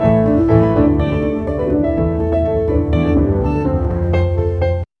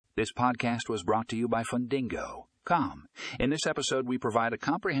This podcast was brought to you by Fundingo.com. In this episode, we provide a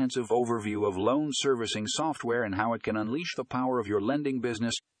comprehensive overview of loan servicing software and how it can unleash the power of your lending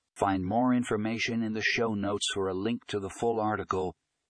business. Find more information in the show notes for a link to the full article